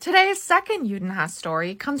Today's second Judenhass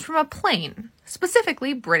story comes from a plane,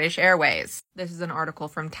 specifically British Airways. This is an article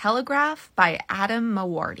from Telegraph by Adam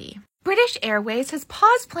Mawardi. British Airways has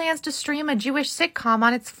paused plans to stream a Jewish sitcom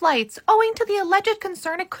on its flights owing to the alleged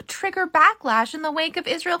concern it could trigger backlash in the wake of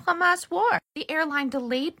Israel-Hamas war. The airline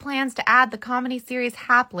delayed plans to add the comedy series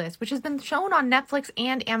Hapless, which has been shown on Netflix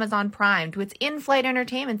and Amazon Prime, to its in-flight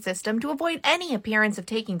entertainment system to avoid any appearance of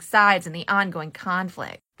taking sides in the ongoing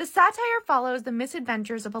conflict. The satire follows the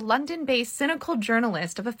misadventures of a London-based cynical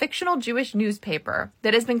journalist of a fictional Jewish newspaper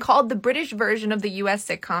that has been called the British version of the U.S.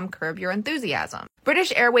 sitcom Curb Your Enthusiasm.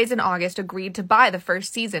 British Airways in August agreed to buy the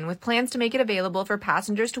first season, with plans to make it available for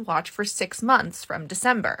passengers to watch for 6 months from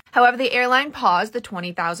December. However, the airline paused the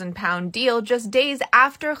 £20,000 deal just days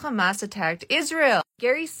after Hamas attacked Israel.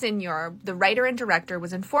 Gary Sinyor, the writer and director,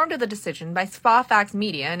 was informed of the decision by Spafax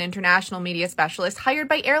Media, an international media specialist hired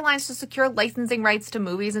by airlines to secure licensing rights to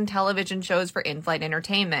movies and television shows for in-flight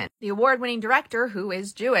entertainment. The award-winning director, who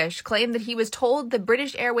is Jewish, claimed that he was told that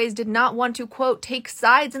British Airways did not want to, quote, take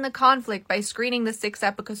sides in the conflict by screening the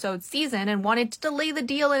 6-episode season and wanted to delay the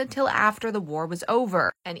deal until after the war was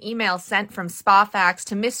over. An email sent from Spafax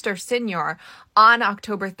to Mr. Sinyor on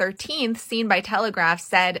October 13th, seen by Telegraph,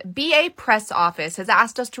 said, BA Press Office has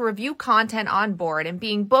asked us to review content on board and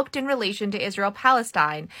being booked in relation to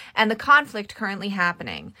Israel-Palestine and the conflict currently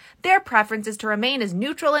happening. Their preference is to remain as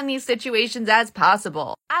neutral in these situations as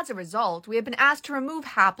possible. As a result, we have been asked to remove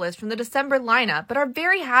Hapless from the December lineup, but are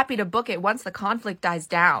very happy to book it once the conflict dies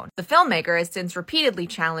down. The filmmaker has since repeatedly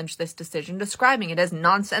challenged this decision, describing it as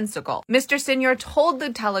nonsensical. Mr. Sinyor told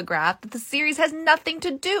the Telegraph that the series has nothing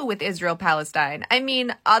to do with Israel-Palestine. I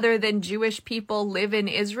mean, other than Jewish people live in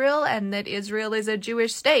Israel and that Israel is a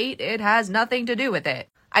Jewish state, it has nothing to do with it.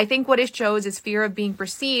 I think what it shows is fear of being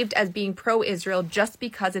perceived as being pro-Israel just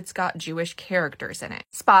because it's got Jewish characters in it.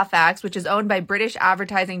 Spafax, which is owned by British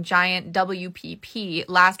advertising giant WPP,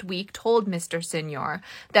 last week told Mr. Sinyor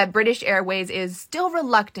that British Airways is still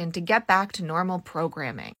reluctant to get back to normal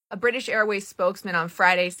programming. A British Airways spokesman on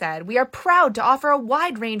Friday said, "We are proud to offer a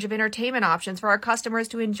wide range of entertainment options for our customers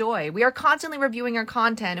to enjoy. We are constantly reviewing our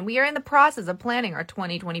content, and we are in the process of planning our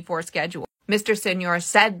 2024 schedule." Mr. Sinyor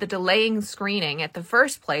said the delaying screening at the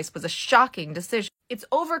first place was a shocking decision. It's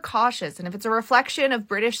overcautious, and if it's a reflection of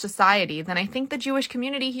British society, then I think the Jewish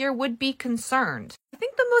community here would be concerned. I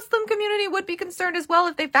think the Muslim community would be concerned as well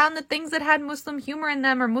if they found that things that had Muslim humor in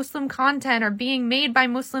them or Muslim content or being made by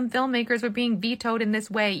Muslim filmmakers were being vetoed in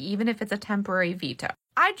this way, even if it's a temporary veto.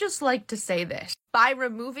 I'd just like to say this. By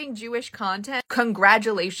removing Jewish content,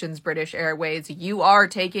 congratulations, British Airways, you are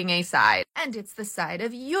taking a side. And it's the side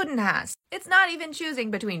of Judenhass. It's not even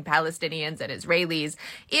choosing between Palestinians and Israelis.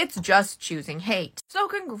 It's just choosing hate. So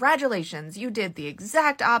congratulations, you did the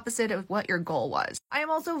exact opposite of what your goal was. I am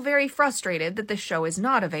also very frustrated that the show is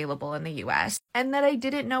not available in the US, and that I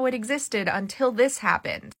didn't know it existed until this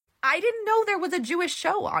happened. I didn't know there was a Jewish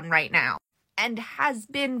show on right now. And has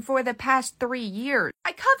been for the past 3 years.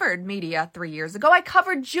 I covered media 3 years ago. I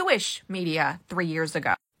covered Jewish media 3 years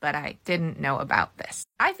ago. But I didn't know about this.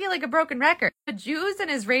 I feel like a broken record. The Jews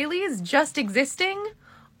and Israelis just existing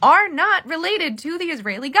are not related to the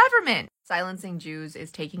Israeli government. Silencing Jews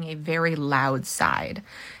is taking a very loud side.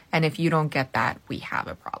 And if you don't get that, we have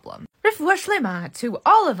a problem. Refuah shlema to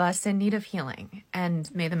all of us in need of healing.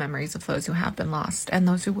 And may the memories of those who have been lost and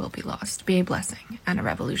those who will be lost be a blessing and a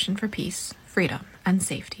revolution for peace, freedom, and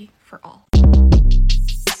safety for all.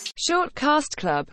 Shortcast Club